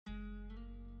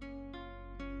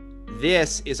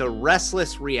This is a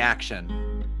restless reaction.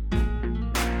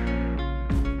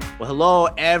 Well, hello,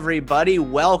 everybody.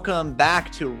 Welcome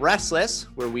back to Restless,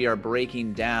 where we are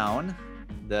breaking down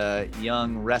the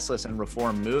young, restless, and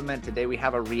reform movement. Today, we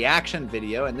have a reaction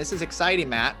video, and this is exciting,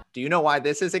 Matt. Do you know why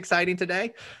this is exciting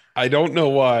today? I don't know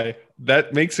why.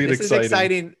 That makes it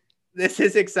exciting. This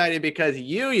is exciting because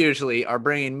you usually are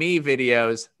bringing me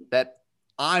videos that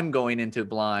I'm going into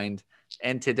blind.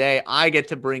 And today I get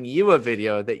to bring you a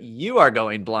video that you are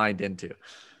going blind into.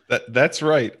 That's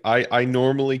right. I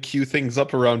normally queue things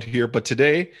up around here, but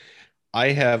today I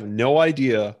have no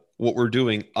idea what we're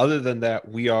doing other than that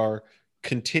we are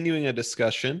continuing a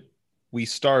discussion we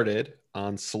started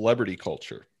on celebrity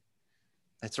culture.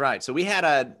 That's right. So we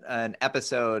had an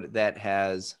episode that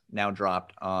has now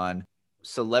dropped on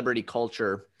celebrity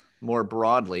culture more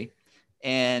broadly.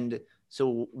 And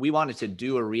so we wanted to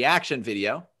do a reaction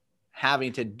video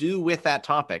having to do with that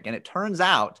topic. And it turns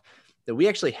out that we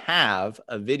actually have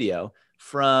a video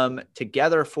from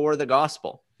Together for the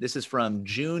Gospel. This is from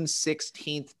June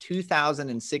 16th,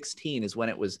 2016 is when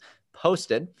it was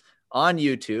posted on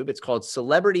YouTube. It's called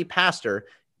Celebrity Pastor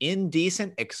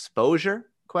Indecent Exposure ?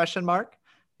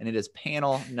 And it is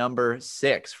panel number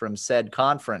 6 from said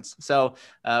conference. So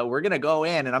we're going to go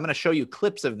in and I'm going to show you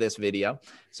clips of this video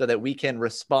so that we can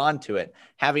respond to it.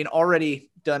 Having already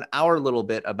done our little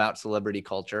bit about celebrity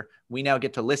culture, we now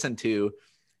get to listen to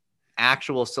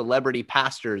actual celebrity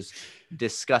pastors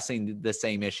discussing the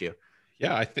same issue.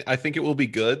 Yeah, I think it will be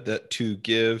good to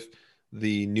give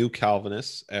the new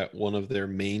Calvinists at one of their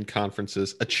main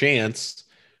conferences a chance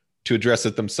to address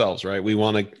it themselves, right? We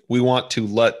want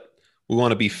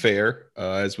to be fair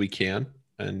as we can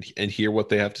and hear what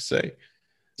they have to say.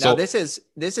 Now, this is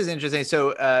interesting.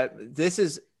 So this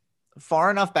is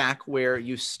far enough back where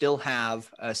you still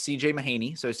have CJ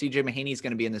Mahaney. So CJ Mahaney is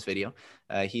going to be in this video.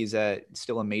 He's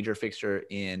still a major fixture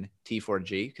in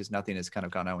T4G because nothing has kind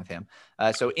of gone on with him.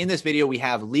 So in this video, we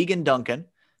have Ligon Duncan.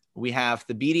 We have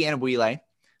Thabiti Anyabwile.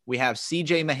 We have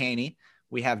CJ Mahaney.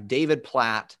 We have David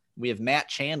Platt. We have Matt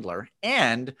Chandler.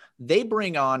 And they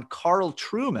bring on Carl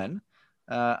Trueman,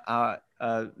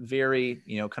 a very,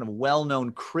 kind of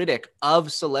well-known critic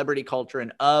of celebrity culture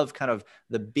and of kind of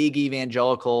the big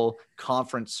evangelical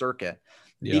conference circuit.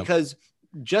 Yeah. Because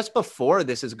just before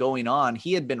this is going on,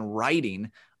 he had been writing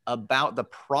about the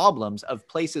problems of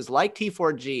places like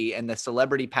T4G and the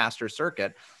celebrity pastor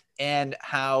circuit and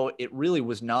how it really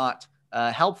was not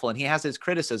helpful. And he has his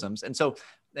criticisms. And so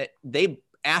they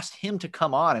asked him to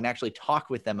come on and actually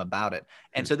talk with them about it.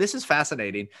 And so this is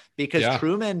fascinating because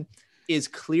Trueman is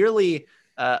clearly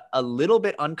a little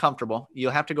bit uncomfortable.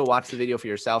 You'll have to go watch the video for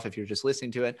yourself if you're just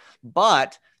listening to it.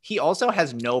 But he also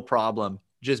has no problem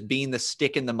just being the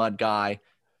stick in the mud guy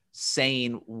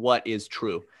saying what is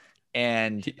true.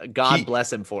 And God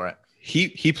bless him for it.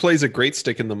 He plays a great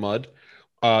stick in the mud.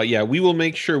 We will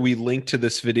make sure we link to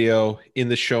this video in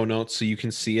the show notes so you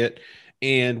can see it.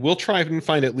 And we'll try and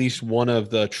find at least one of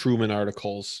the Trueman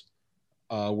articles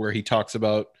where he talks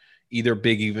about either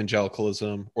big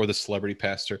evangelicalism or the celebrity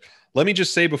pastor. Let me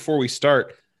just say before we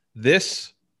start,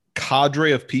 this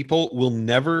cadre of people will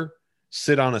never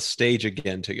sit on a stage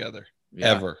again together,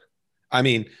 ever. I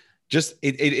mean,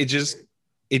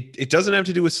 it doesn't have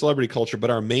to do with celebrity culture, but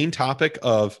our main topic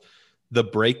of the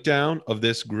breakdown of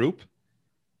this group,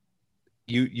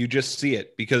 you just see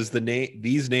it because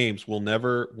these names will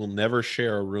never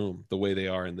share a room the way they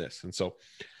are in this. And so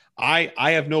I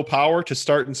have no power to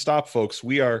start and stop, folks.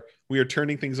 We are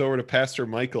turning things over to Pastor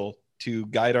Michael to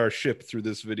guide our ship through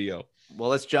this video.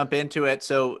 Well, let's jump into it.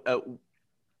 So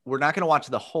we're not going to watch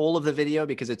the whole of the video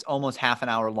because it's almost half an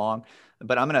hour long,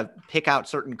 but I'm going to pick out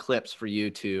certain clips for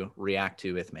you to react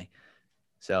to with me.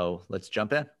 So let's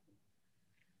jump in.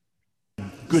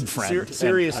 Good friend.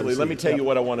 Seriously, let me tell you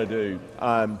what I want to do.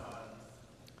 I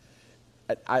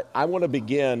want to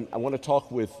begin. I want to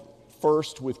talk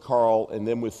first with Carl and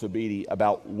then with Thabiti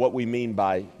about what we mean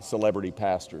by celebrity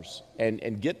pastors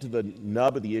and get to the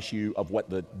nub of the issue of what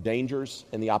the dangers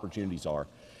and the opportunities are.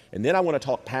 And then I want to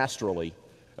talk pastorally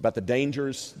about the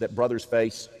dangers that brothers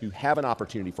face who have an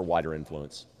opportunity for wider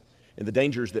influence and the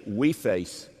dangers that we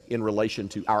face in relation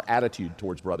to our attitude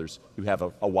towards brothers who have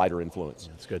a wider influence.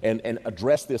 That's good. And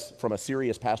address this from a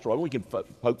serious pastoral. We can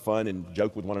poke fun and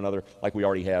joke with one another like we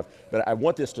already have, but I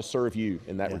want this to serve you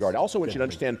in that regard. I also want you to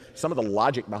understand some of the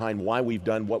logic behind why we've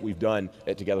done what we've done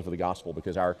at Together for the Gospel,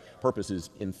 because our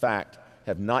purposes, in fact,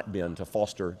 have not been to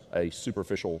foster a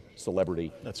superficial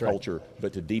celebrity culture,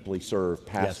 but to deeply serve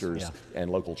pastors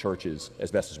and local churches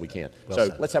as best as we can.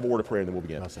 Let's have a word of prayer and then we'll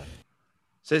begin.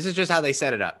 So this is just how they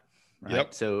set it up. Right?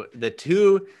 Yep. So the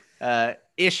two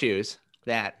issues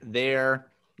that they're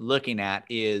looking at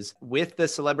is with the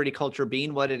celebrity culture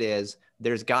being what it is,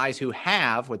 there's guys who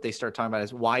have what they start talking about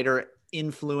as wider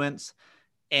influence,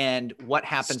 and what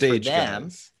happens Stage for them.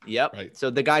 guys. Yep. Right. So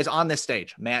the guys on this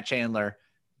stage, Matt Chandler,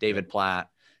 David Platt.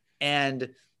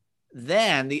 And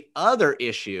then the other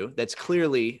issue that's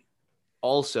clearly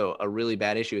also a really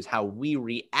bad issue is how we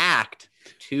react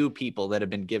to people that have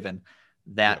been given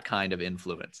that kind of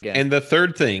influence. Again, And the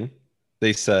third thing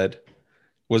they said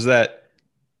was that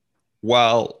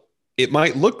while it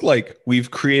might look like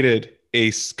we've created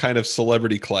a kind of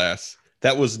celebrity class,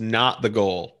 that was not the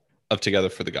goal of Together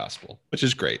for the Gospel, which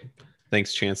is great.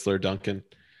 Thanks, Chancellor Duncan.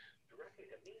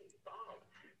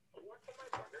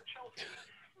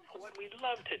 What we'd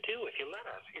love to do, if you let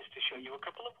us, is to show you a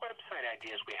couple of website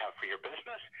ideas we have for your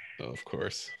business. Oh, of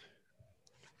course.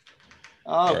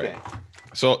 okay. Right.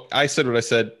 So I said what I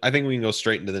said. I think we can go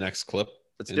straight into the next clip.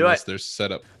 Let's do it. There's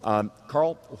setup.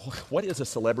 Carl, what is a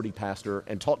celebrity pastor?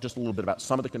 And talk just a little bit about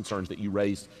some of the concerns that you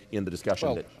raised in the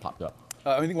discussion that popped up.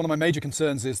 I think one of my major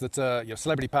concerns is that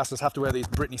celebrity pastors have to wear these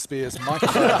Britney Spears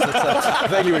microphones.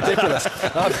 That's vaguely ridiculous.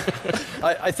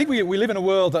 I think we live in a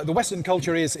world that the Western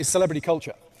culture is celebrity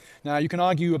culture. Now, you can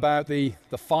argue about the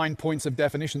fine points of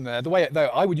definition there. The way though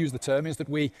I would use the term is that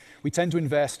we tend to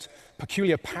invest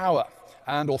peculiar power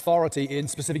and authority in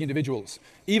specific individuals,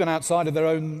 even outside of their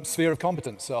own sphere of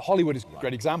competence. Hollywood is a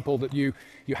great example that you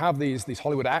have these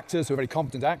Hollywood actors who are very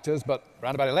competent actors, but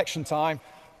around about election time,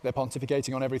 they're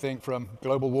pontificating on everything from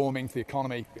global warming to the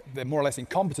economy. They're more or less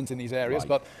incompetent in these areas,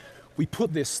 but we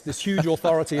put this huge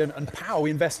authority and power we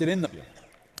invested in them.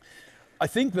 I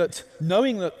think that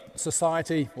knowing that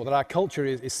society, or that our culture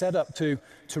is set up to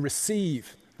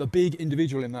receive the big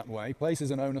individual in that way, places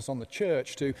an onus on the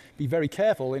church to be very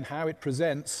careful in how it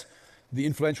presents the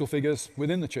influential figures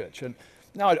within the church. And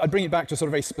now I bring it back to a sort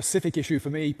of very specific issue for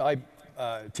me. I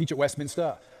teach at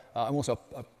Westminster. I'm also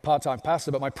a part-time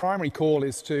pastor, but my primary call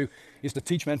is to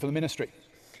teach men for the ministry.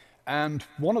 And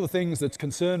one of the things that's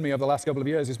concerned me over the last couple of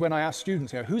years is when I ask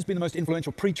students, who's been the most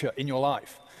influential preacher in your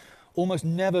life? Almost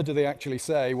never do they actually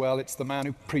say, well, it's the man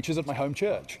who preaches at my home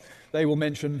church. They will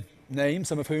mention names,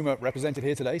 some of whom are represented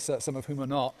here today, some of whom are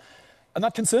not. And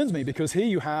that concerns me because here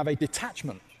you have a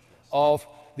detachment of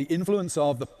the influence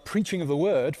of the preaching of the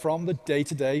word from the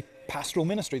day-to-day pastoral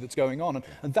ministry that's going on.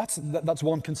 And that's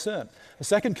one concern. The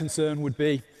second concern would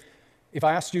be, if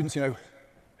I ask students, who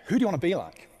do you want to be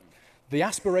like? The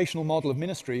aspirational model of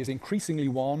ministry is increasingly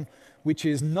one which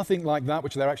is nothing like that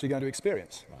which they're actually going to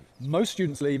experience. Most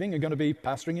students leaving are going to be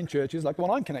pastoring in churches like the one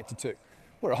I'm connected to.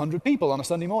 We're 100 people on a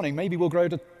Sunday morning. Maybe we'll grow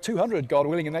to 200, God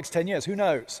willing, in the next 10 years. Who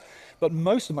knows? But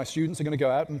most of my students are going to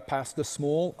go out and pastor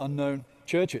small, unknown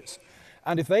churches.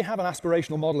 And if they have an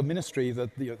aspirational model of ministry that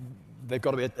they've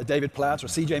got to be a David Platt or a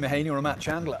C.J. Mahaney or a Matt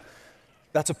Chandler,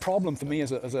 that's a problem for me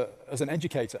as an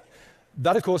educator.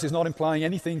 That, of course, is not implying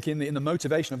anything in the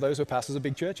motivation of those who are pastors of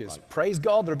big churches. Right. Praise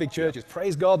God there are big churches.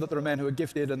 Praise God that there are men who are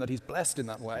gifted and that he's blessed in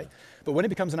that way. But when it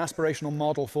becomes an aspirational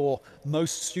model for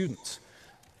most students,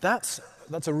 that's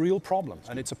a real problem.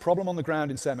 And it's a problem on the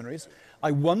ground in seminaries.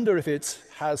 I wonder if it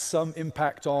has some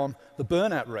impact on the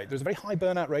burnout rate. There's a very high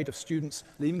burnout rate of students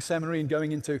leaving seminary and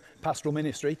going into pastoral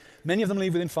ministry. Many of them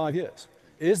leave within 5 years.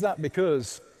 Is that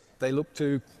because they look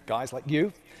to guys like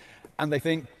you and they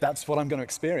think that's what I'm going to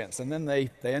experience? And then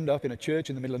they end up in a church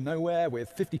in the middle of nowhere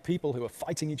with 50 people who are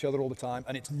fighting each other all the time,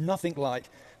 and it's nothing like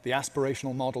the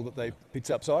aspirational model that they picked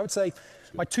up. So I would say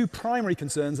my two primary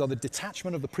concerns are the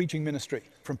detachment of the preaching ministry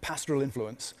from pastoral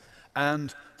influence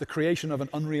and the creation of an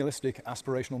unrealistic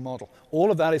aspirational model.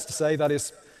 All of that is to say that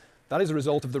is a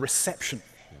result of the reception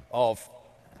of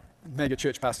mega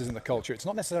church pastors in the culture. It's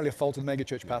not necessarily a fault of the mega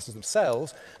church pastors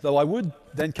themselves, though I would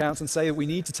then count and say that we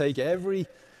need to take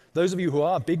those of you who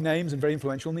are big names and very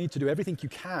influential need to do everything you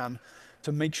can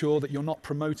to make sure that you're not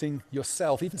promoting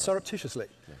yourself, even surreptitiously,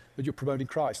 that you're promoting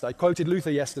Christ. I quoted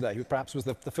Luther yesterday, who perhaps was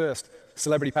the first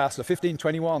celebrity pastor.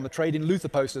 1521, the trade in Luther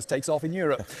posters takes off in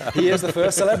Europe. He is the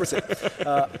first celebrity.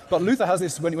 But Luther has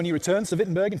this, when he returns to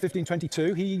Wittenberg in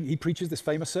 1522, he preaches this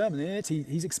famous sermon. In it,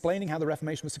 he's explaining how the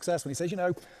Reformation was successful. He says,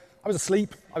 I was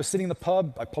asleep, I was sitting in the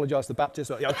pub, I apologize to the Baptists,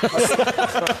 but,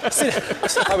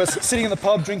 I was sitting in the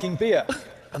pub drinking beer,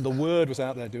 and the word was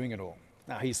out there doing it all.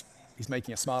 Now, he's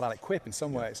making a smart aleck quip in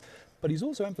some ways, but he's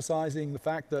also emphasizing the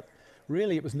fact that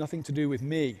really it was nothing to do with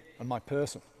me and my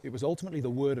person. It was ultimately the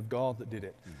word of God that did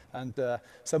it. And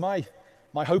so my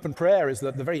hope and prayer is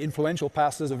that the very influential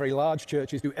pastors of very large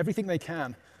churches do everything they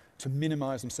can to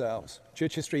minimize themselves.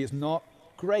 Church history is not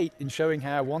great in showing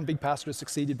how one big pastor is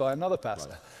succeeded by another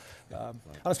pastor. And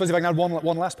I suppose if I can add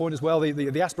one last point as well, the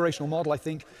aspirational model, I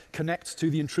think, connects to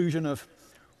the intrusion of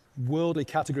worldly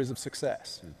categories of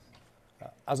success.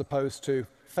 as opposed to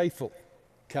faithful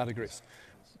categories.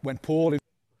 When Paul...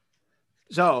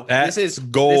 So That's this is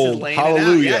gold. laying it out.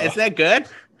 Hallelujah. Yeah, isn't that good?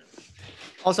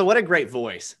 Also, what a great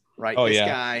voice, right? Oh, this yeah.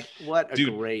 guy, what a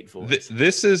Dude, great voice.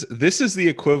 This is the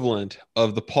equivalent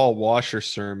of the Paul Washer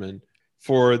sermon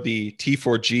for the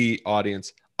T4G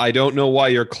audience. I don't know why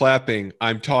you're clapping.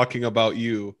 I'm talking about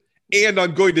you. And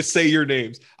I'm going to say your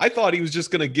names. I thought he was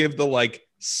just going to give the like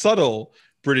subtle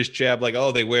British jab, like,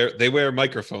 oh, they wear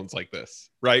microphones like this,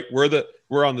 right?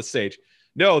 We're on the stage.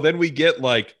 No, then we get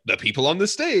like the people on the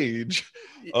stage.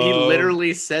 He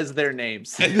literally says their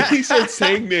names. And then he starts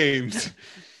saying names.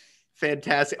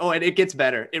 Fantastic. Oh, and it gets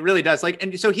better. It really does. Like,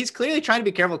 and so he's clearly trying to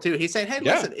be careful too. He's saying, hey,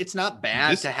 Yeah. listen, it's not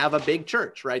bad to have a big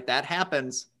church, right? That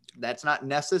happens. That's not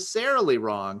necessarily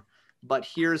wrong, but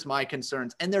here's my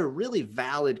concerns. And they're really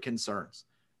valid concerns.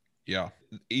 Yeah.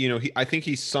 You know, I think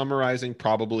he's summarizing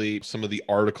probably some of the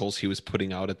articles he was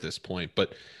putting out at this point,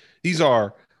 but these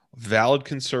are valid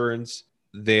concerns.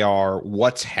 They are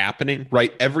what's happening,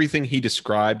 right? Everything he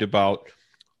described about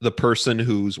the person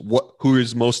who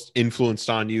is most influenced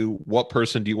on you. What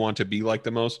person do you want to be like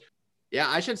the most? Yeah,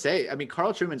 I should say, I mean,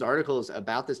 Carl Trueman's articles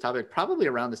about this topic, probably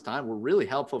around this time, were really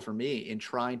helpful for me in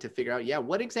trying to figure out,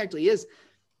 what exactly is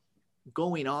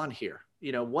going on here?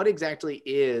 You know, what exactly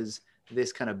is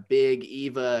this kind of big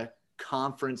EVA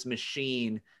conference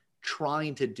machine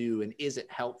trying to do, and is it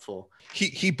helpful?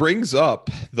 He brings up,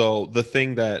 though, the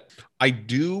thing that I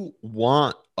do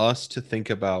want us to think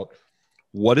about.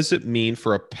 What does it mean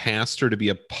for a pastor to be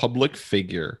a public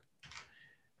figure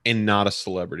and not a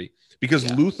celebrity?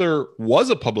 Because Luther was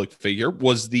a public figure,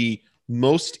 was the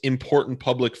most important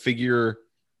public figure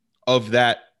of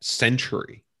that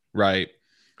century, right?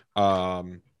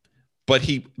 But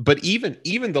even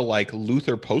the like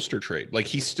Luther poster trade, like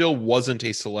he still wasn't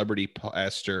a celebrity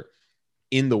pastor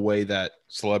in the way that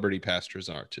celebrity pastors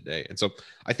are today. And so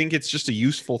I think it's just a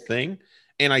useful thing.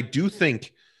 And I do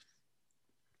think,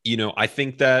 I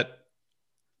think that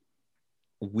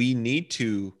we need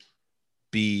to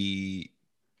be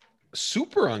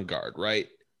super on guard, right?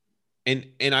 And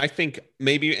I think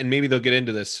maybe they'll get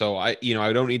into this. So I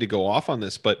don't need to go off on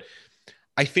this, but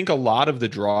I think a lot of the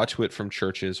draw to it from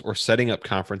churches or setting up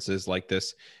conferences like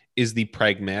this is the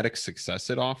pragmatic success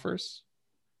it offers.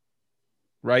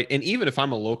 Right. And even if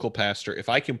I'm a local pastor, if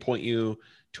I can point you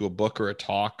to a book or a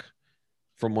talk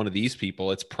from one of these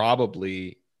people, it's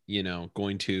probably, going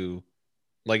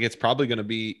to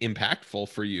be impactful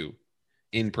for you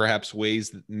in perhaps ways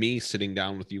that me sitting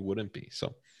down with you wouldn't be.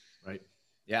 So, right.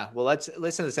 Yeah. Well, let's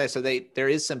listen to this. So there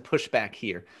is some pushback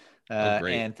here.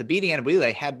 And Thabiti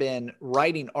Anyabwile had been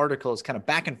writing articles kind of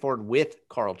back and forth with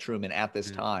Carl Trueman at this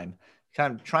time,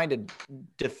 kind of trying to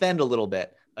defend a little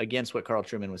bit against what Carl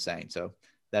Trueman was saying. So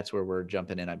that's where we're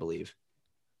jumping in, I believe.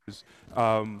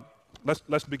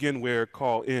 Let's begin where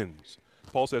Carl ends.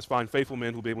 Paul says, find faithful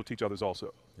men who will be able to teach others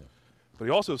also. Yeah. But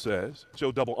he also says,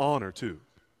 show double honor to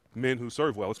men who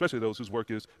serve well, especially those whose work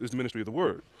is the ministry of the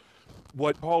word.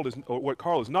 What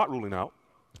Carl is not ruling out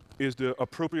is the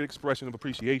appropriate expression of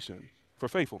appreciation for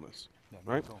faithfulness,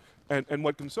 right? And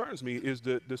what concerns me is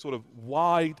the sort of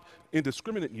wide,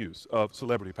 indiscriminate use of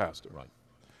celebrity pastor. Right.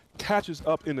 Catches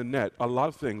up in the net a lot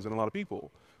of things and a lot of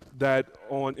people that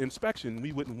on inspection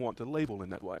we wouldn't want to label in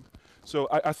that way. So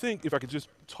I think if I could just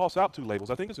toss out two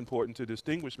labels, I think it's important to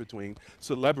distinguish between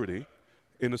celebrity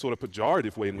in the sort of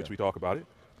pejorative way in which we talk about it,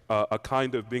 a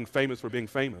kind of being famous for being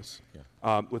famous,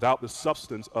 without the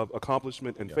substance of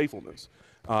accomplishment and faithfulness,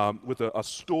 with a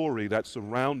story that's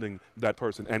surrounding that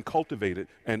person and cultivated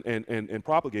and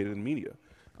propagated in media,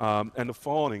 and the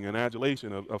fawning and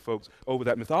adulation of folks over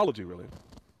that mythology, really.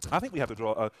 I think we have to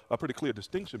draw a pretty clear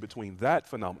distinction between that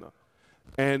phenomena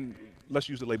and, let's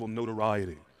use the label,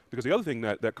 notoriety. Because the other thing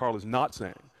that Carl is not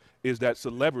saying is that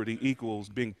celebrity equals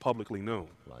being publicly known.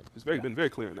 Right. He's been very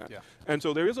clear in that. Yeah. And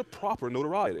so there is a proper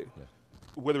notoriety,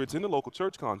 whether it's in the local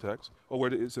church context or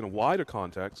whether it's in a wider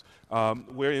context,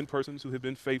 wherein persons who have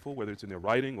been faithful, whether it's in their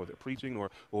writing or their preaching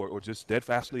or just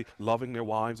steadfastly loving their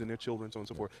wives and their children, so on and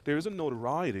so forth, there is a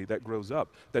notoriety that grows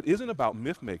up that isn't about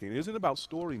myth-making, it isn't about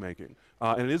story-making,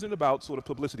 and it isn't about sort of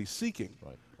publicity seeking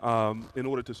in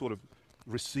order to sort of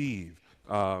receive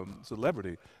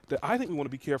celebrity, that I think we want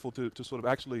to be careful to sort of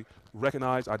actually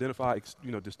recognize, identify,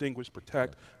 distinguish,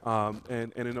 protect,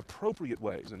 and in appropriate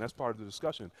ways, and that's part of the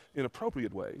discussion, in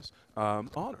appropriate ways,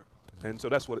 honor. And so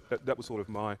that was sort of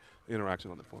my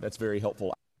interaction on that point. That's very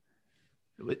helpful.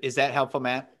 Is that helpful,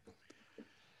 Matt?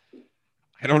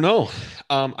 I don't know.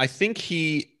 I think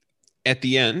he, at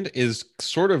the end, is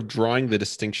sort of drawing the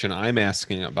distinction I'm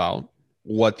asking about,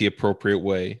 what the appropriate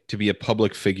way to be a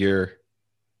public figure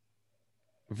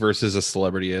versus a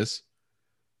celebrity is.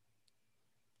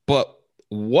 But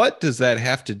what does that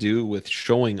have to do with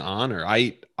showing honor?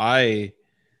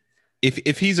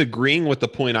 If he's agreeing with the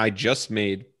point I just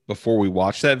made before we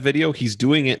watched that video, he's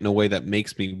doing it in a way that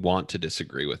makes me want to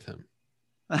disagree with him.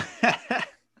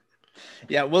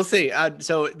 Yeah, we'll see.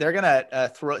 So they're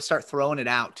gonna start throwing it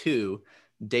out to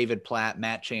David Platt,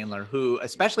 Matt Chandler, who,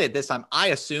 especially at this time, I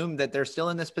assume that they're still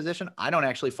in this position. I don't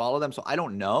actually follow them, so I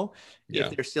don't know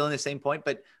if they're still in the same point.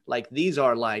 But like, these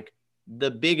are like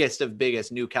the biggest of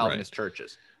biggest new Calvinist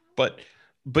churches. But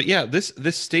yeah, this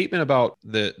statement about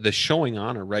the showing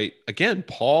honor, right? Again,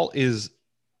 Paul isn't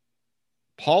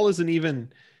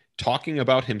even talking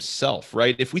about himself,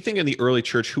 right? If we think in the early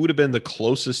church, who would have been the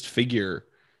closest figure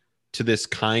to this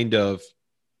kind of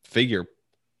figure?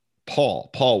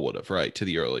 Paul would have, right, to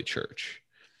the early church,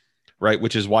 right?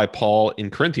 Which is why Paul in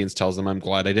Corinthians tells them, I'm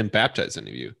glad I didn't baptize any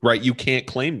of you, right? You can't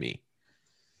claim me.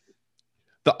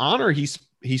 The honor he's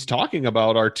talking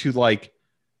about are to, like,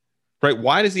 right?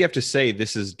 Why does he have to say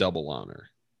this is double honor?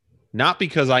 Not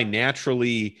because I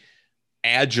naturally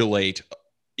adulate,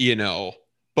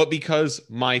 but because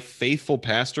my faithful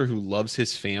pastor who loves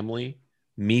his family,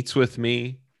 meets with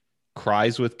me,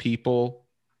 cries with people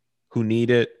who need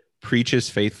it, preaches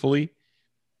faithfully,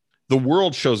 the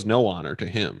world shows no honor to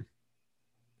him.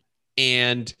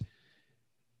 And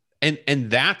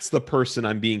that's the person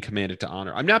I'm being commanded to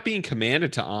honor. I'm not being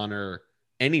commanded to honor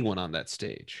anyone on that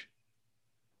stage,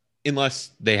 unless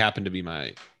they happen to be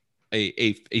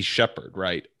a shepherd,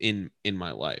 right, in my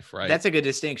life, right? That's a good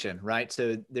distinction, right?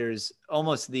 So there's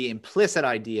almost the implicit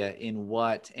idea in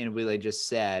what Willie just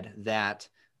said, that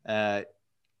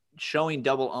showing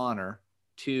double honor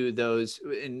to those,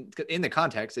 in the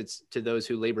context, it's to those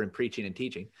who labor in preaching and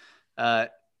teaching.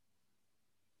 That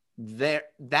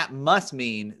must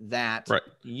mean that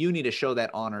you need to show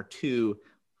that honor to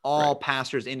all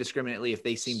pastors indiscriminately if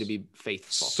they seem to be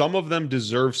faithful. Some of them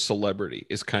deserve celebrity,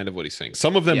 is kind of what he's saying.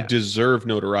 Some of them deserve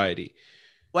notoriety.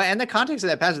 Well, and the context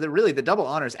of that passage, that really the double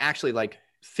honor is actually like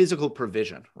physical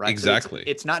provision, right? Exactly. So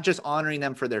it's not just honoring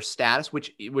them for their status,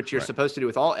 which you're supposed to do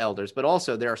with all elders, but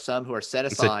also there are some who are set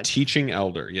aside. It's a teaching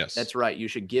elder. Yes, that's right. You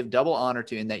should give double honor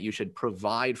to, in that you should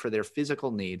provide for their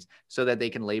physical needs so that they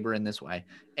can labor in this way.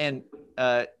 And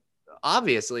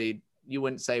obviously you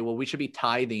wouldn't say, well, we should be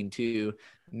tithing to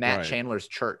Matt Chandler's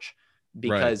church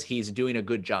because he's doing a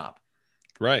good job.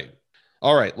 Right.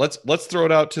 All right. Let's throw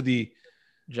it out to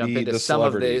jump into some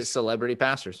of the celebrity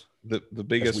pastors. The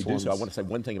biggest ones. So I want to say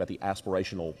one thing about the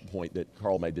aspirational point that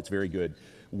Carl made that's very good.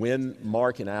 When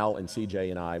Mark and Al and CJ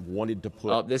and I wanted to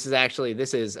put... this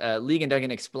is League and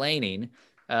Duncan explaining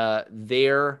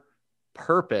their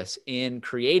purpose in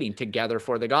creating Together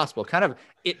for the Gospel.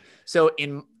 So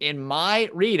in my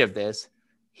read of this,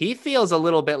 he feels a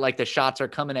little bit like the shots are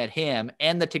coming at him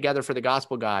and the Together for the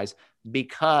Gospel guys,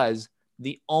 because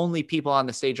the only people on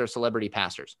the stage are celebrity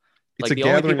pastors. It's a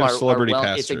gathering of celebrity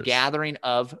pastors. It's a gathering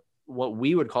of what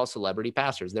we would call celebrity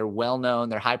pastors. They're well-known,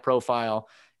 they're high profile,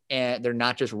 and they're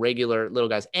not just regular little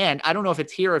guys. And I don't know if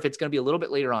it's here or if it's going to be a little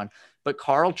bit later on, but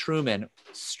Carl Trueman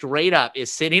straight up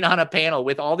is sitting on a panel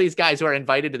with all these guys who are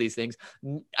invited to these things.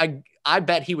 I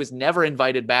bet he was never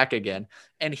invited back again.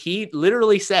 And he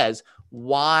literally says,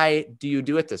 why do you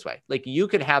do it this way? Like, you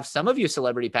could have some of you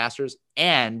celebrity pastors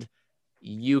and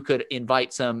you could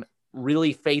invite some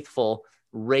really faithful,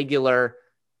 regular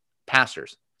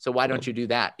pastors. So why don't you do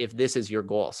that if this is your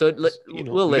goal? So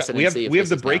we'll listen. We have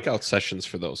the breakout sessions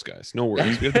for those guys. No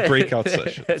worries. We have the breakout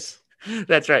sessions.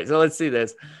 That's right. So let's see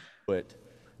this. Put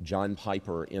John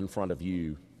Piper in front of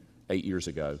you 8 years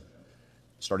ago.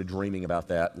 Started dreaming about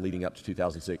that leading up to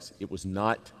 2006. It was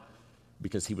not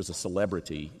because he was a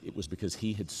celebrity. It was because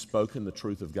he had spoken the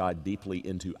truth of God deeply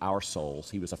into our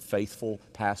souls. He was a faithful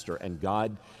pastor, and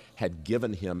God had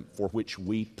given him, for which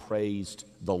we praised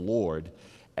the Lord,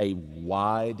 a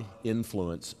wide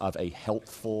influence of a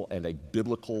helpful and a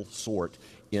biblical sort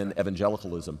in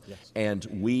evangelicalism. Yes. And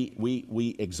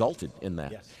we exulted in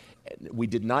that. Yes. We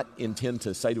did not intend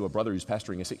to say to a brother who's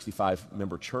pastoring a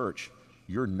 65-member church,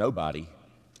 you're nobody,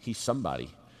 he's somebody.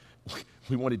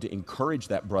 We wanted to encourage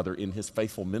that brother in his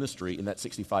faithful ministry in that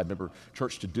 65-member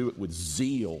church to do it with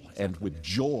zeal and with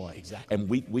joy. Exactly. And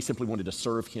we simply wanted to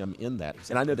serve him in that.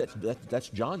 Exactly. And I know that's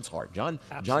John's heart. John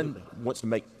wants to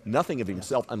make nothing of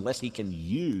himself unless he can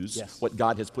use what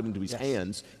God has put into his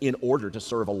hands in order to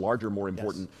serve a larger, more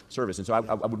important service. And so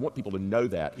I would want people to know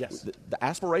that. Yes. The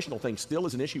aspirational thing still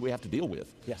is an issue we have to deal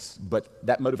with. Yes. But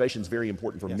that motivation is very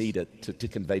important for me to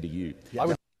convey to you.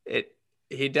 Yes.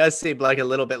 He does seem like a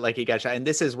little bit like he got shot. And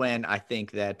this is when I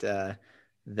think that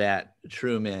that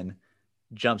Trueman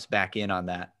jumps back in on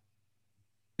that.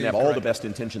 They have all the best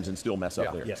intentions and still mess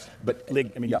up there. Yes, But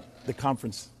I mean, yeah. the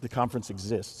conference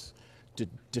exists to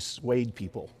dissuade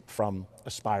people from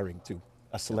aspiring to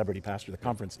a celebrity pastor. The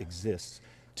conference exists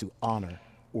to honor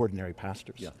ordinary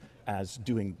pastors as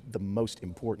doing the most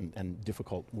important and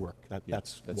difficult work.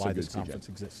 That's so why good, this CJ. conference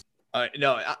exists.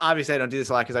 No, obviously I don't do this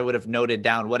a lot because I would have noted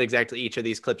down what exactly each of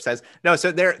these clips says. No,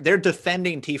 so they're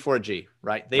defending T4G,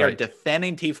 right? They are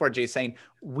defending T4G, saying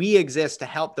we exist to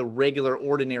help the regular,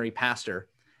 ordinary pastor.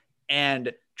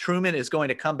 And Truman is going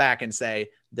to come back and say,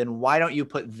 then why don't you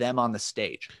put them on the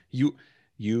stage? You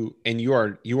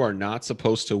are not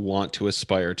supposed to want to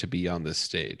aspire to be on this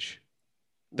stage.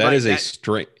 That is it's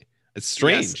strange.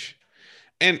 Yes.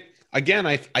 And again,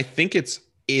 I think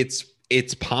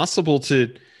it's possible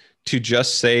to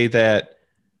just say that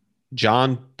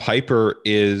John Piper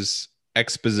is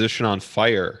exposition on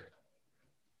fire,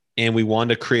 and we want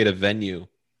to create a venue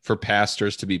for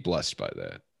pastors to be blessed by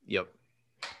that. Yep.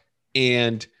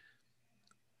 And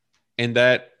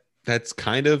that's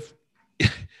kind of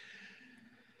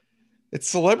it's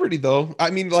celebrity though. I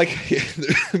mean, like,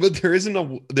 but there isn't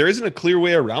a clear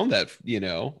way around that,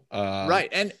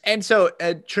 right. And so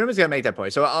Truman's gonna make that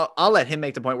point. So I'll let him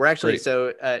make the point. We're actually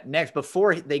next,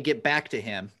 before they get back to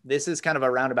him, this is kind of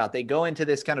a roundabout. They go into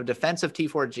this kind of defense of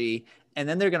T4G, and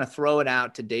then they're gonna throw it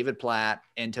out to David Platt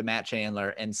and to Matt Chandler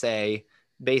and say,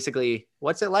 basically,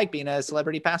 what's it like being a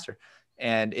celebrity pastor?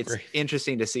 And it's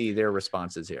interesting to see their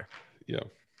responses here. Yeah.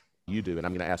 You do, and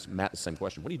I'm going to ask Matt the same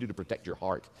question. What do you do to protect your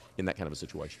heart in that kind of a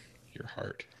situation? Your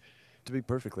heart. To be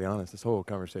perfectly honest, this whole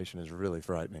conversation is really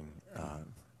frightening.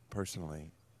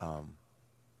 Personally, I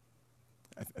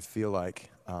feel like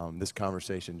this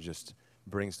conversation just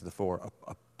brings to the fore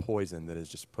a poison that is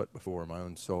just put before my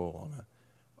own soul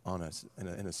in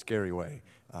a scary way.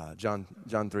 John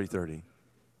 3:30,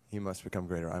 he must become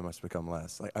greater, I must become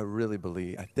less. Like, I really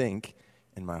believe, I think,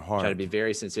 in my heart. Try to be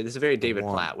very sincere. This is a very David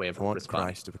Platt way of responding. responding.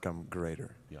 Christ to become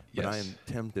greater. Yeah. But I am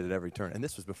tempted at every turn. And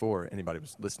this was before anybody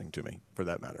was listening to me, for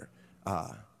that matter.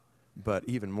 But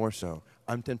even more so,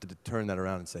 I'm tempted to turn that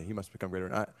around and say, he must become greater.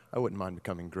 And I wouldn't mind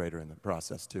becoming greater in the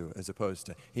process, too, as opposed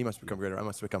to, he must become greater, I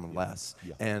must become less.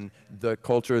 Yeah. And the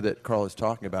culture that Carl is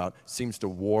talking about seems to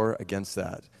war against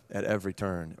that at every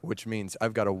turn, which means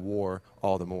I've got to war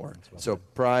all the more. So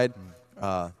pride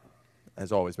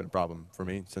has always been a problem for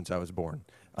me since I was born.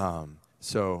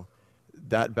 So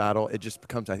that battle, it just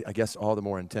becomes, I guess, all the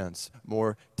more intense,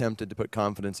 more tempted to put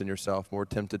confidence in yourself, more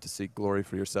tempted to seek glory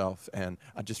for yourself. And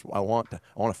I want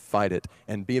to fight it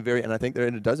and be and I think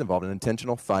it does involve an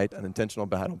intentional fight, an intentional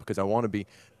battle, because I want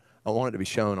it to be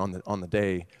shown on the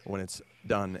day when it's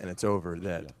done and it's over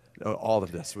that all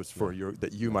of this was for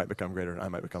that you might become greater and I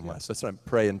might become less. That's what I'm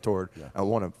praying toward. Yeah. I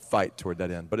want to fight toward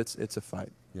that end, but it's a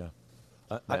fight. Yeah.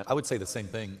 I would say the same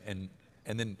thing,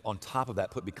 and then on top of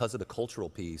that, because of the cultural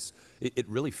piece, it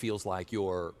really feels like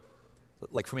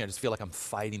like for me, I just feel like I'm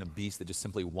fighting a beast that just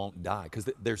simply won't die, because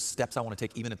there's steps I want to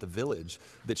take even at the Village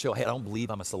that show, hey, I don't believe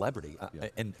I'm a celebrity.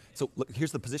 And so look,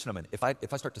 here's the position I'm in. If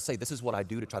I start to say, this is what I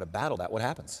do to try to battle that, what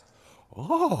happens?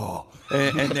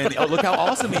 And then look how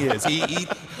awesome he is. He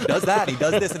does that, he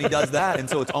does this, and he does that. And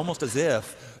so it's almost as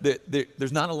if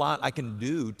there's not a lot I can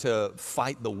do to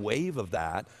fight the wave of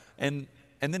that. And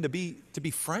then to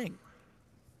be frank,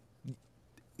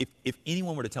 if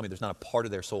anyone were to tell me there's not a part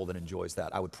of their soul that enjoys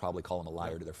that, I would probably call them a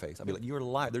liar to their face. I'd be like, you're a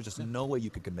liar. There's just no way you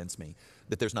could convince me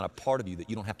that there's not a part of you that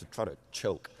you don't have to try to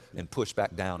choke and push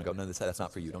back down and go, no, that's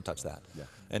not for you. Don't touch that. Yeah.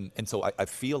 And so I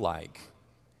feel like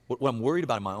what I'm worried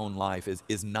about in my own life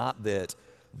is not that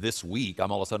this week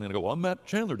I'm all of a sudden going to go, well, I'm Matt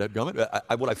Chandler,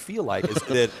 dadgummit. What I feel like is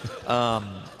that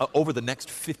over the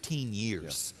next 15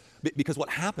 years, because what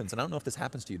happens, and I don't know if this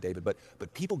happens to you, David, but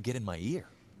people get in my ear.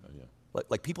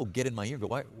 Like people get in my ear and go,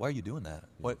 why are you doing that?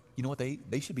 What, you know what,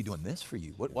 they should be doing this for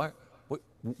you. What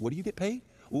do you get paid?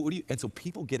 And so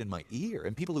people get in my ear,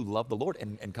 and people who love the Lord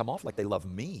and come off like they love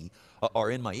me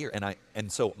are in my ear. And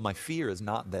so my fear is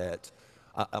not that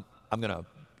I'm going to,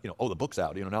 the book's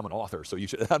out, now I'm an author, so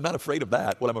I'm not afraid of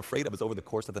that. What I'm afraid of is over the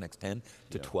course of the next 10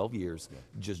 to 12 years,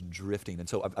 just drifting. And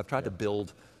so I've tried to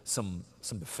build some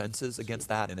defenses against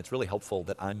that, and it's really helpful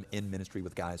that I'm in ministry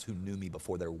with guys who knew me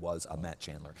before there was a Matt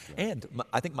Chandler. And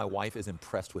I think my wife is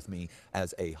impressed with me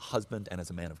as a husband and as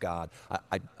a man of God.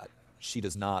 She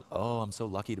does not, I'm so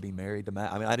lucky to be married to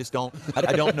Matt. I mean, I just don't,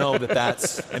 I don't know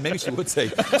that's, and maybe she would say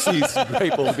she's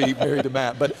grateful to be married to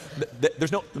Matt, but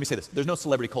let me say this, there's no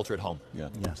celebrity culture at home. Yeah.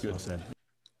 Yes, well said.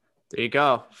 There you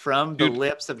go. From the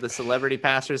lips of the celebrity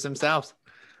pastors themselves.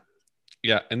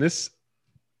 Yeah. And this,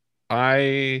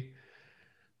 I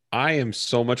am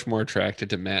so much more attracted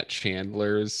to Matt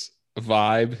Chandler's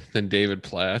vibe than David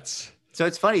Platt's. So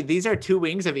it's funny. These are two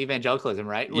wings of evangelicalism,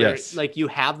 right? Where, Yes. like, you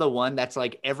have the one that's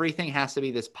like everything has to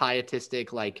be this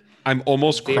pietistic, like I'm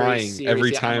almost very crying serious.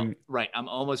 every Yeah, time. I'm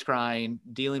almost crying,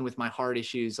 dealing with my heart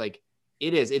issues. Like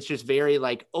it is. It's just very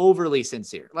like overly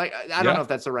sincere. Like I don't know if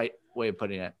that's the right way of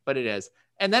putting it, but it is.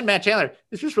 And then Matt Chandler,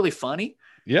 it's just really funny.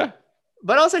 Yeah.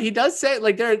 But also he does say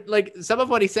like some of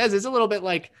what he says is a little bit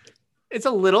like it's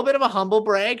a little bit of a humble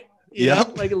brag. You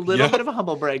know, like a little bit of a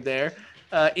humble brag there.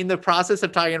 In the process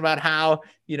of talking about how,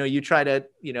 you try to,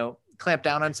 clamp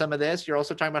down on some of this, you're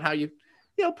also talking about how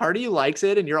part of you likes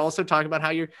it. And you're also talking about how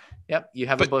you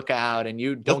have a book out and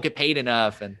you don't get paid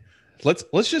enough. And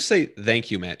let's just say thank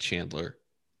you, Matt Chandler.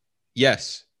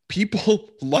 Yes, people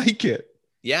like it.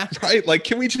 Yeah. Right. Like,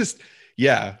 can we just,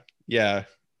 yeah. I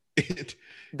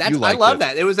love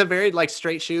that. It was a very like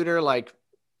straight shooter, like,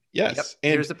 yes.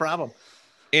 And here's the problem.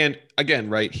 And again,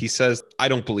 right, he says, I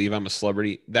don't believe I'm a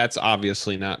celebrity. That's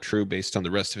obviously not true based on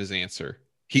the rest of his answer.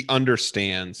 He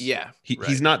understands. Yeah.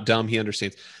 He's not dumb. He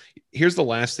understands. Here's the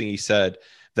last thing he said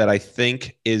that I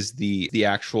think is the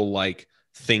actual like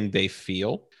thing they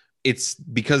feel. It's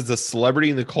because the celebrity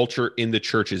and the culture in the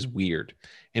church is weird.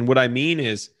 And what I mean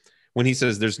is when he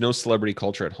says there's no celebrity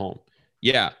culture at home.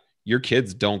 Yeah, your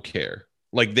kids don't care.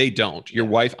 Like they don't. Your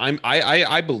wife,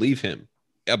 I believe him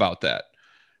about that.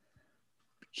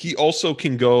 He also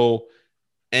can go,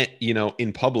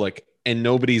 in public and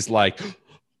nobody's like,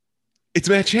 it's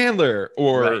Matt Chandler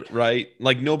or right.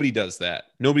 Like nobody does that.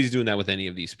 Nobody's doing that with any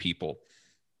of these people.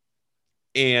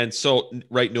 And so,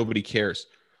 nobody cares.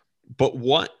 But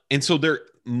so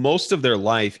most of their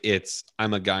life, it's,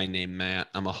 I'm a guy named Matt.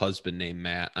 I'm a husband named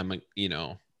Matt. I'm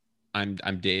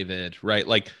David, right?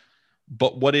 Like,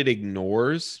 but what it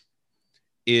ignores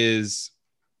is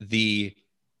that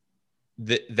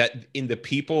in the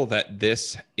people that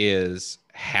this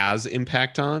has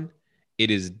impact on,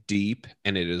 it is deep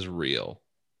and it is real.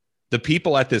 The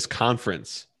people at this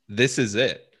conference, this is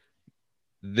it.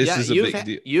 This is a big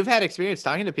deal. You've had experience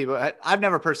talking to people. I've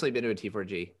never personally been to a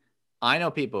T4G. I know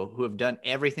people who have done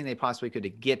everything they possibly could to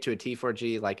get to a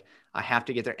T4G. Like I have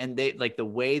to get there. And they like the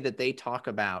way that they talk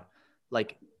about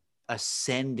like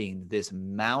ascending this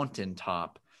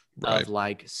mountaintop of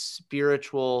like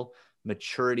spiritual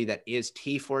maturity that is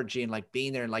T4G and like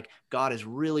being there and like God is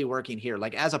really working here,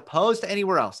 like as opposed to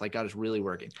anywhere else, like God is really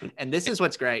working. And this is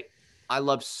what's great. I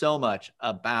love so much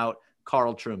about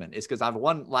Carl Trueman is because I have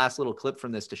one last little clip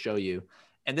from this to show you.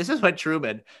 And this is what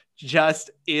Trueman just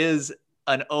is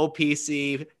an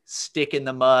OPC stick in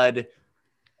the mud.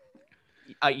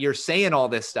 You're saying all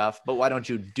this stuff, but why don't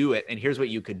you do it? And here's what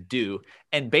you could do.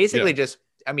 And basically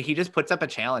he just puts up a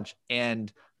challenge.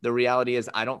 And the reality is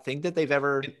I don't think that they've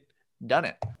ever done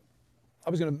it. I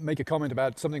was going to make a comment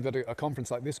about something that a conference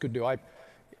like this could do.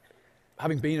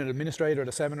 Having been an administrator at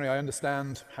a seminary, I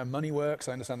understand how money works.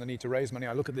 I understand the need to raise money.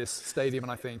 I look at this stadium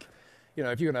and I think,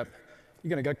 if you're going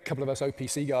to get a couple of us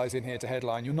OPC guys in here to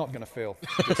headline, you're not going to fill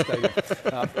this stadium.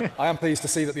 I am pleased to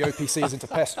see that the OPC is into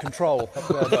pest control up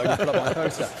there, though. You put up on the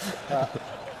poster.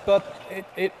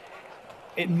 But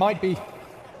it might be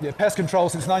pest control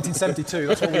since 1972.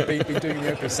 That's what we've been doing in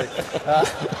the OPC.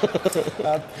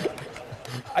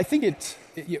 I think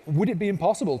would it be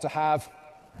impossible to have,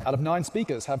 out of 9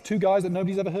 speakers, have 2 guys that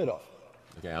nobody's ever heard of?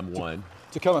 Okay, I'm one.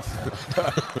 To come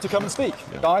and speak.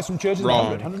 Yeah. Guys from churches of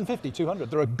 100, 150,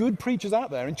 200. There are good preachers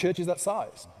out there in churches that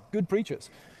size. Good preachers.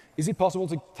 Is it possible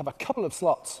to have a couple of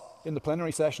slots in the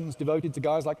plenary sessions devoted to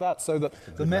guys like that so that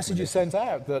the message is sent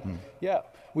out that,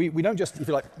 we don't just, if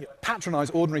you like, patronize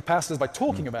ordinary pastors by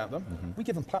talking about them. We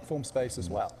give them platform space as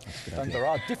well. And there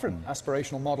are different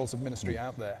aspirational models of ministry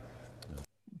out there.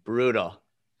 Brutal.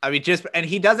 I mean, and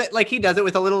he does it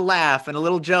with a little laugh and a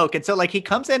little joke. And so like he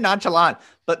comes in nonchalant,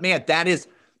 but man, that is,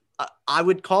 I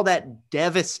would call that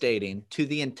devastating to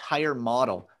the entire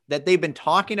model that they've been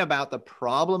talking about the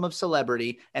problem of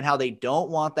celebrity and how they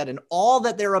don't want that. And all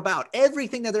that they're about,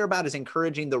 everything that they're about is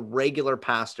encouraging the regular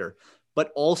pastor,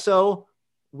 but also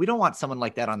we don't want someone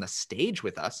like that on the stage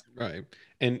with us. Right.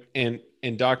 And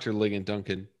Dr. Ligon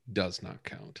Duncan does not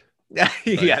count. Right?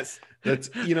 Yes.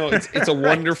 That's, it's a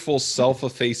wonderful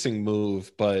self-effacing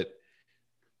move, but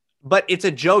it's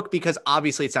a joke because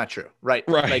obviously it's not true. Right.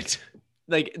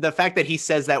 Like the fact that he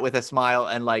says that with a smile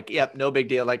and like, yep, no big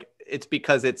deal. Like it's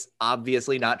because it's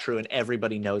obviously not true. And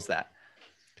everybody knows that.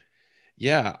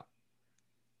 Yeah.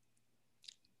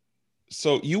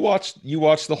 So you watched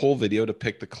the whole video to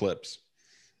pick the clips.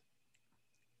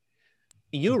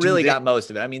 You really got most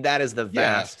of it. I mean, that is the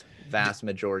vast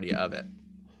majority of it.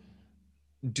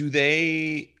 Do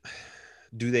they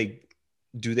understand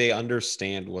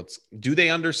do they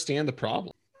understand the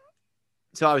problem?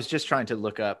 So I was just trying to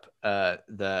look up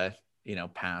the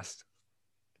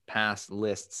past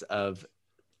lists of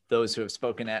those who have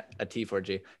spoken at a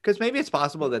T4G, because maybe it's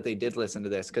possible that they did listen to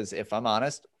this. Because if I'm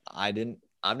honest, I've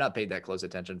not paid that close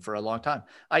attention for a long time.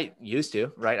 I used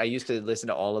to, right? I used to listen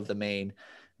to all of the main,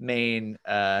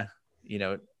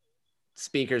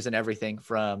 speakers and everything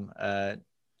from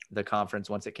the conference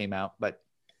once it came out. But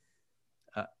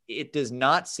it does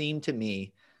not seem to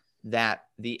me that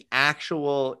the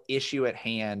actual issue at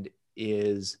hand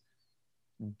is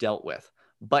dealt with,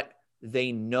 but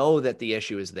they know that the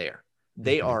issue is there.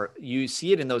 They are, you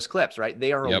see it in those clips, right?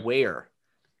 They are aware.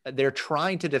 They're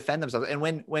trying to defend themselves. And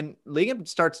when Ligon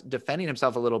starts defending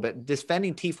himself a little bit,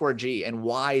 defending T4G and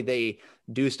why they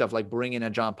do stuff like bring in a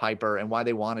John Piper and why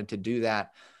they wanted to do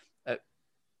that,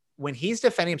 when he's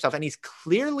defending himself and he's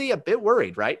clearly a bit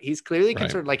worried, right? He's clearly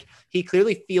concerned, like he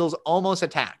clearly feels almost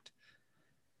attacked,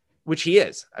 which he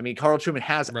is. I mean, Carl Trueman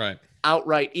has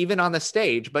outright, even on the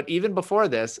stage, but even before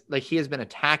this, like he has been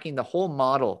attacking the whole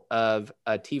model of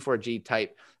a T4G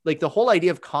type, like the whole idea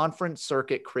of conference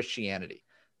circuit Christianity.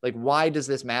 Like, why does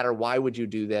this matter? Why would you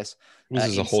do this?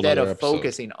 Instead of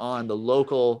focusing on the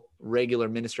local regular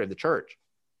ministry of the church.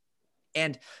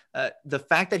 And the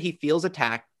fact that he feels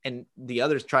attacked and the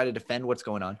others try to defend what's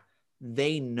going on,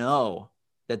 they know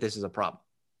that this is a problem.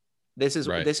 This is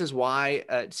why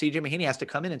CJ Mahaney has to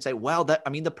come in and say, well,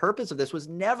 the purpose of this was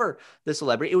never the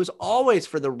celebrity. It was always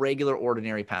for the regular,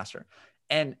 ordinary pastor.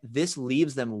 And this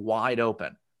leaves them wide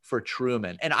open for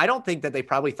Trueman. And I don't think that they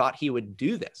probably thought he would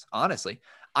do this, honestly.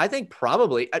 I think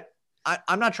probably,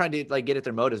 I'm not trying to like get at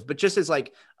their motives, but just as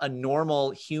like a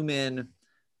normal human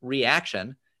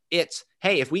reaction, it's,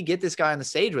 hey, if we get this guy on the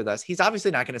stage with us, he's obviously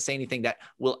not going to say anything that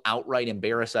will outright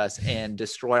embarrass us and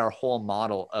destroy our whole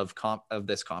model of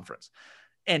this conference.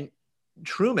 And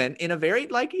Trueman, in a very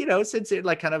sincere,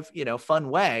 kind of, fun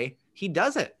way, he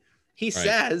does it. He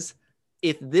says,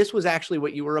 if this was actually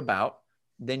what you were about,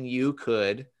 then you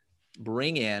could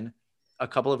bring in a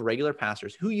couple of regular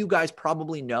pastors who you guys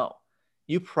probably know.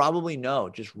 You probably know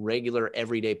just regular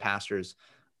everyday pastors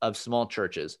of small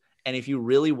churches. And if you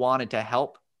really wanted to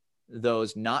help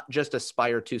those not just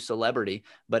aspire to celebrity,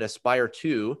 but aspire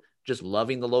to just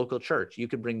loving the local church, you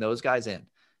could bring those guys in.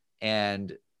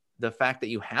 And the fact that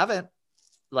you haven't,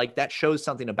 like, that shows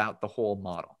something about the whole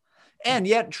model. And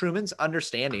yet Trueman's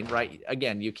understanding, right?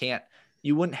 Again,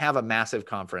 you wouldn't have a massive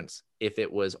conference if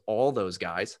it was all those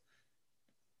guys.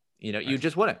 You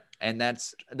just wouldn't. And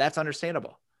that's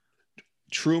understandable.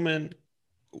 Trueman,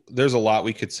 there's a lot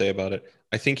we could say about it.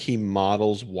 I think he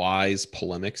models wise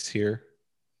polemics here.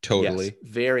 Totally. Yes,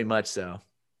 very much so.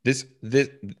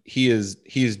 He is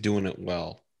doing it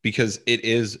well, because it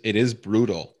is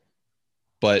brutal,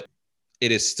 but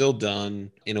it is still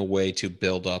done in a way to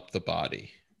build up the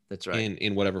body. That's right.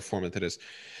 In whatever format that is.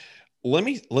 Let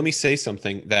me say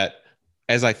something that,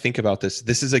 as I think about this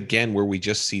is again where we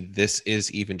just see this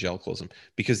is evangelicalism,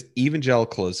 because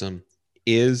evangelicalism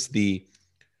is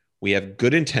we have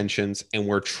good intentions and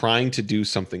we're trying to do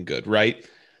something good, right?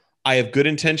 I have good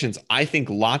intentions. I think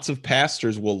lots of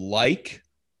pastors will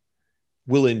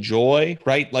enjoy,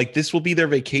 right? Like, this will be their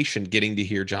vacation, getting to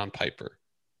hear John Piper.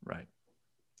 Right.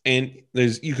 And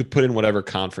you could put in whatever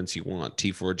conference you want,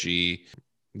 T4G,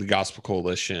 the Gospel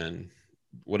Coalition,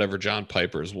 whatever John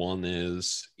Piper's one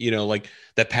is, like,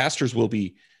 that pastors will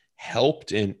be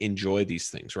helped and enjoy these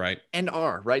things, right? And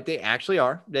are, right? They actually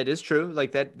are. That is true.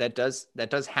 Like that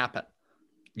does happen.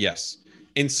 Yes.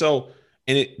 And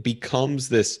it becomes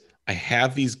this, I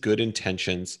have these good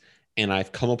intentions and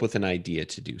I've come up with an idea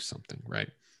to do something, right?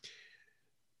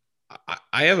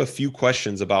 I have a few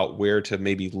questions about where to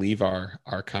maybe leave our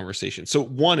conversation. So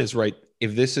one is, right,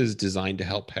 if this is designed to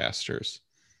help pastors,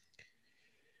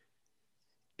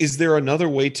 is there another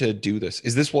way to do this?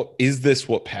 Is this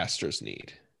what pastors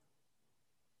need?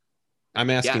 I'm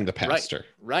asking the pastor.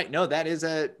 Right. No, that is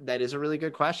a really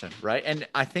good question. Right. And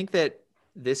I think that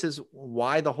this is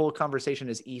why the whole conversation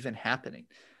is even happening.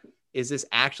 Is this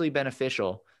actually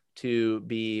beneficial to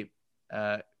be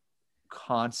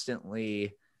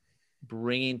constantly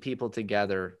bringing people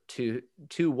together to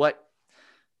what,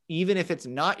 even if it's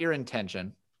not your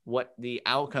intention, what the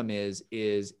outcome is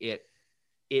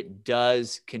it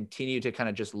does continue to kind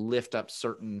of just lift up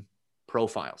certain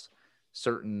profiles,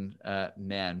 certain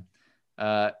men.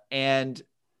 And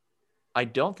I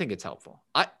don't think it's helpful.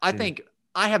 I think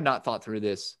I have not thought through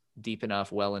this deep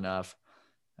enough, well enough,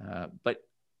 but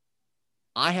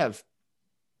I have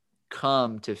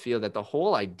come to feel that the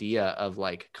whole idea of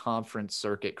like conference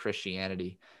circuit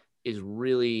Christianity is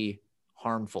really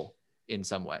harmful in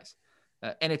some ways.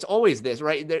 And it's always this,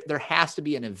 right? There has to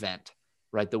be an event,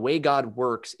 right? The way God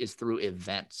works is through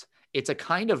events. It's a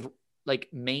kind of like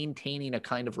maintaining a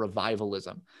kind of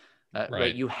revivalism. Right.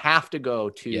 Right. You have to go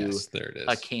to Yes, there it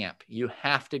a is. camp. You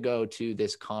have to go to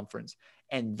this conference.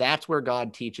 And that's where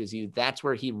God teaches you. That's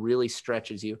where he really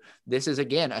stretches you. This is,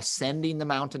 again, ascending the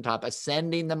mountaintop,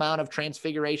 ascending the Mount of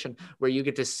Transfiguration, where you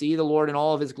get to see the Lord in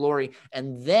all of his glory.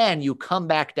 And then you come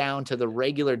back down to the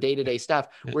regular day-to-day stuff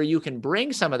where you can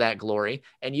bring some of that glory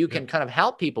and you can kind of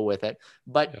help people with it.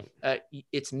 But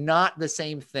it's not the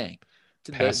same thing.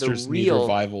 Pastors need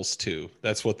revivals too.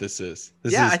 That's what this is.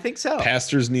 I think so.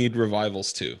 Pastors need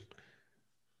revivals too.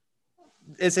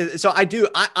 So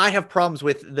I have problems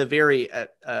with the very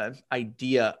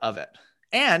idea of it.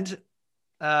 And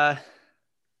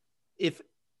if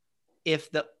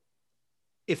the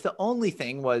only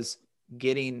thing was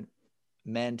getting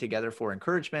men together for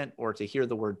encouragement or to hear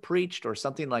the word preached or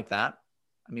something like that,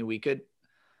 I mean,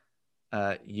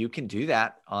 you can do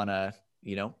that on a,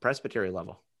 presbytery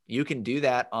level. You can do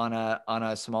that on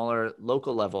a smaller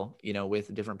local level,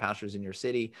 with different pastors in your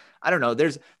city. I don't know.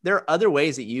 There are other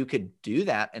ways that you could do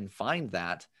that and find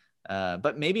that,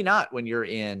 but maybe not when you're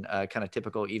in a kind of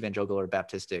typical evangelical or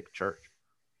Baptistic church.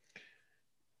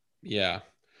 Yeah.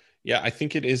 I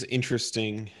think it is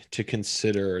interesting to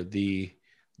consider the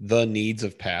needs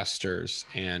of pastors,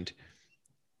 and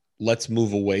let's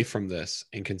move away from this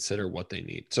and consider what they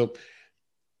need. So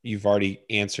you've already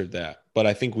answered that, but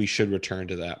I think we should return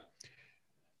to that.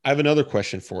 I have another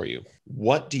question for you.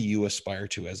 What do you aspire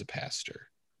to as a pastor?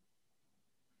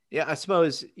 Yeah, I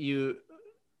suppose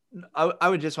I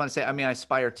would just want to say, I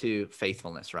aspire to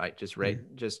faithfulness, right?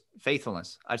 Just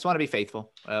faithfulness. I just want to be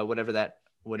faithful, whatever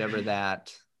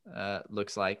that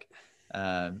looks like.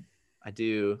 I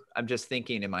do. I'm just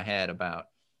thinking in my head about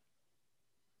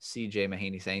C.J.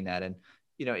 Mahaney saying that, and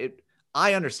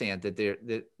I understand that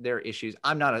there are issues.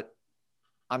 I'm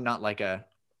not like a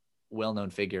well-known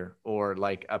figure or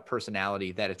like a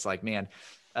personality that it's like, man,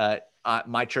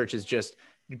 my church is just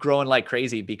growing like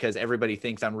crazy because everybody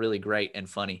thinks I'm really great and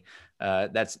funny.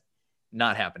 That's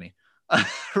not happening.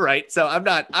 Right. So I'm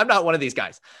not one of these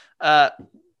guys.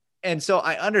 And so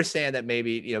I understand that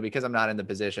maybe, because I'm not in the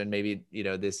position, maybe,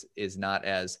 this is not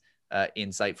as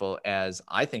insightful as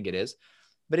I think it is.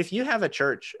 But if you have a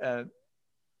church,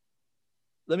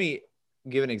 let me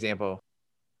give an example.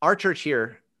 Our church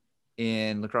here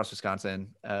in La Crosse, Wisconsin,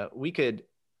 we could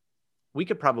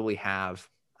probably have,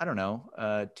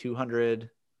 200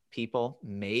 people,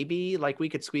 maybe, like we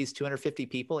could squeeze 250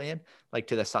 people in, like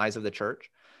to the size of the church.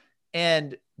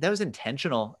 And that was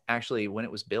intentional, actually, when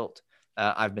it was built.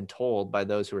 I've been told by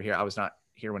those who were here, I was not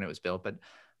here when it was built, but I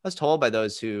was told by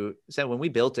those who said when we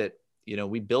built it,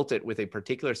 we built it with a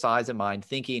particular size in mind,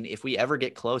 thinking if we ever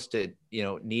get close to,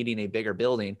 needing a bigger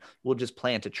building, we'll just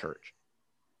plant a church,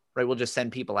 right? We'll just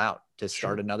send people out to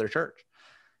start another church.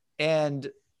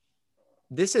 And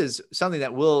this is something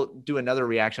that we'll do another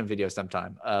reaction video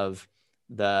sometime of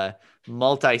the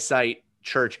multi-site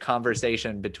church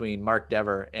conversation between Mark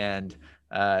Dever and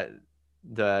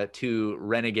the two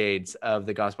renegades of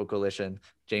the Gospel Coalition,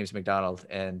 James McDonald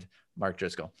and Mark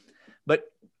Driscoll. But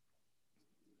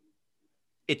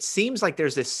it seems like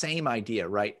there's this same idea,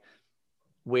 right?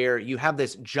 Where you have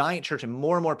this giant church and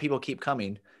more people keep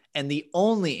coming. And the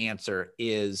only answer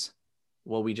is,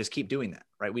 well, we just keep doing that,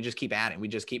 right? We just keep adding, we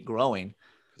just keep growing.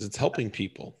 Because it's helping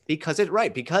people. Because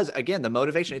again, the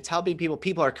motivation, it's helping people.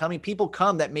 People are coming. People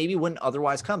come that maybe wouldn't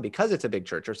otherwise come because it's a big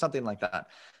church or something like that.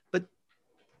 But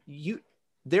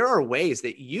there are ways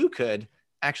that you could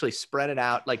actually spread it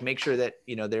out, like make sure that,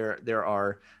 there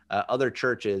are other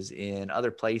churches in other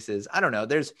places. I don't know.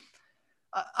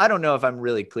 I don't know if I'm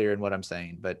really clear in what I'm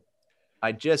saying, but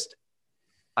I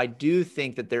do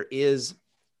think that there is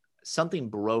something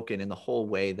broken in the whole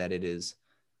way that it's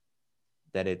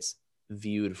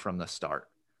viewed from the start.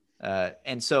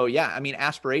 And so,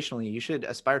 aspirationally, you should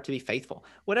aspire to be faithful,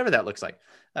 whatever that looks like.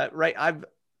 Right.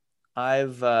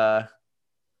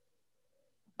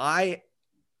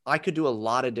 I could do a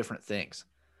lot of different things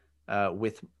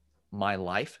with my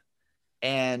life.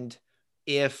 And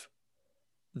if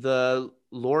the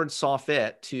Lord saw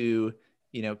fit to,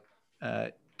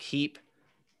 keep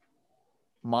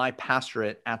my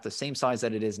pastorate at the same size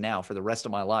that it is now for the rest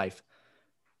of my life,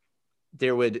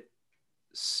 there would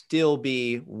still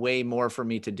be way more for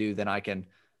me to do than I can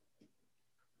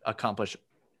accomplish.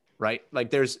 Right? Like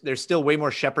there's still way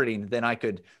more shepherding than I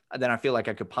feel like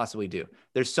I could possibly do.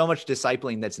 There's so much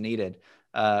discipling that's needed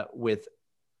with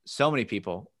so many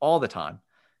people all the time.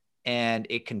 And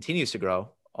it continues to grow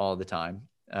all the time.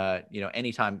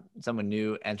 Anytime someone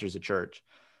new enters a church,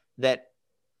 that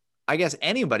I guess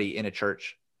anybody in a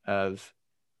church of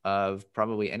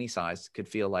probably any size could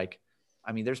feel like,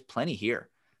 there's plenty here.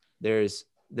 There's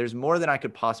there's more than I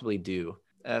could possibly do.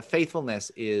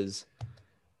 Faithfulness is,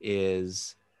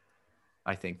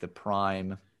 I think, the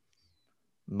prime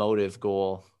motive,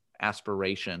 goal,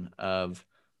 aspiration of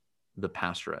the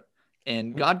pastorate.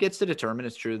 And God gets to determine,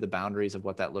 it's true, the boundaries of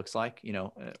what that looks like.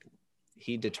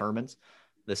 He determines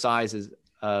the sizes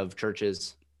of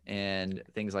churches and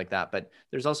things like that. But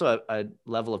there's also a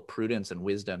level of prudence and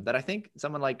wisdom that I think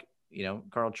someone like,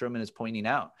 Carl Trueman is pointing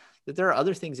out, that there are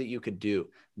other things that you could do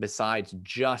besides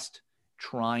just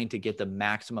trying to get the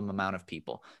maximum amount of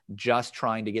people, just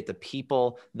trying to get the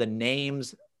people, the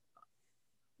names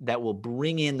that will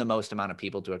bring in the most amount of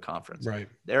people to a conference. Right.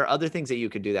 There are other things that you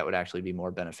could do that would actually be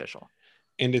more beneficial.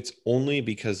 And it's only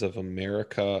because of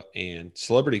America and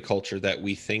celebrity culture that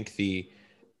we think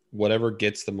whatever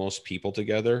gets the most people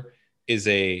together is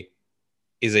a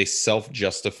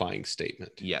self-justifying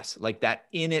statement. Yes. Like that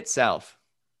in itself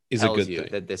is a good thing.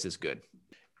 That this is good.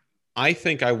 I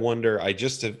wonder,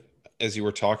 as you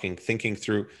were talking, thinking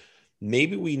through,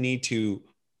 maybe we need to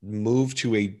move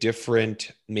to a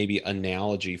different maybe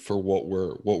analogy for what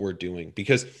we're doing,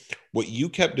 because what you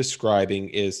kept describing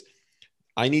is,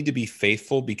 I need to be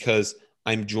faithful because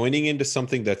I'm joining into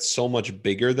something that's so much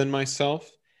bigger than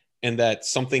myself, and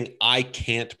that's something I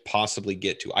can't possibly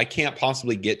get to. I can't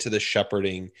possibly get to the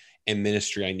shepherding and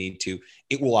ministry I need to.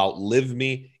 It will outlive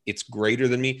me. It's greater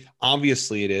than me.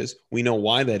 Obviously it is. We know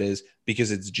why that is,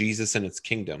 because it's Jesus and its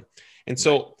kingdom. And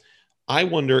so I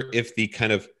wonder if the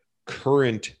kind of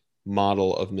current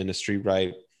model of ministry,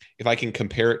 right, if I can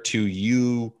compare it to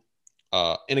you,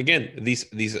 and again, these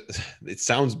it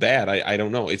sounds bad. I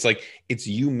don't know. It's like, it's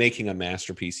you making a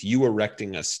masterpiece, you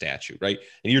erecting a statue, right?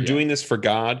 And you're doing this for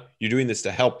God. You're doing this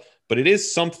to help, but it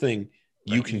is something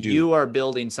you can do. You are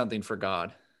building something for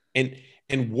God. And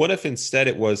what if instead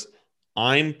it was,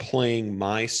 I'm playing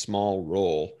my small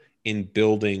role in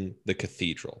building the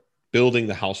cathedral, building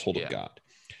the household of God?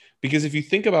 Because if you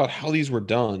think about how these were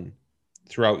done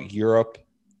throughout Europe,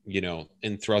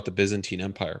 and throughout the Byzantine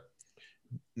Empire,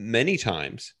 many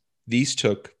times these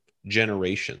took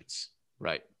generations.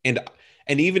 Right. And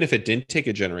even if it didn't take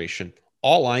a generation,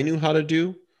 all I knew how to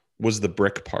do was the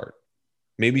brick part.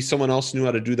 Maybe someone else knew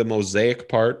how to do the mosaic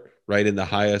part, right, in the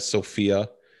Hagia Sophia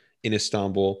in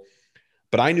Istanbul.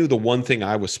 But I knew the one thing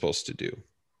I was supposed to do.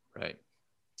 Right.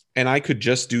 And I could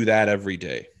just do that every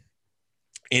day.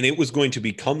 And it was going to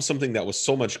become something that was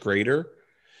so much greater.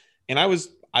 And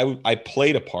I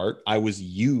played a part. I was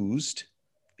used,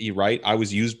 right? I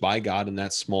was used by God in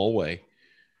that small way.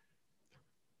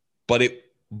 But it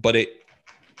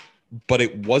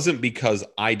wasn't because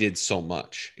I did so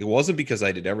much. It wasn't because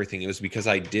I did everything. It was because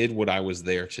I did what I was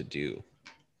there to do.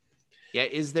 Yeah.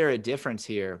 Is there a difference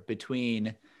here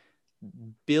between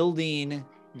building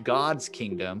God's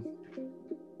kingdom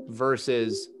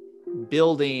versus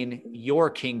building your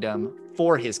kingdom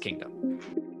for his kingdom?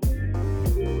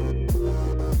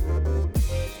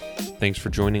 Thanks for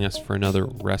joining us for another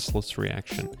Restless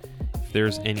Reaction. If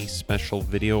there's any special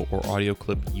video or audio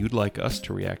clip you'd like us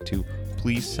to react to,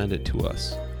 please send it to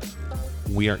us.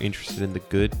 We are interested in the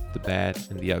good, the bad,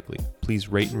 and the ugly. Please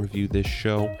rate and review this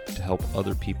show to help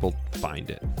other people find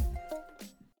it.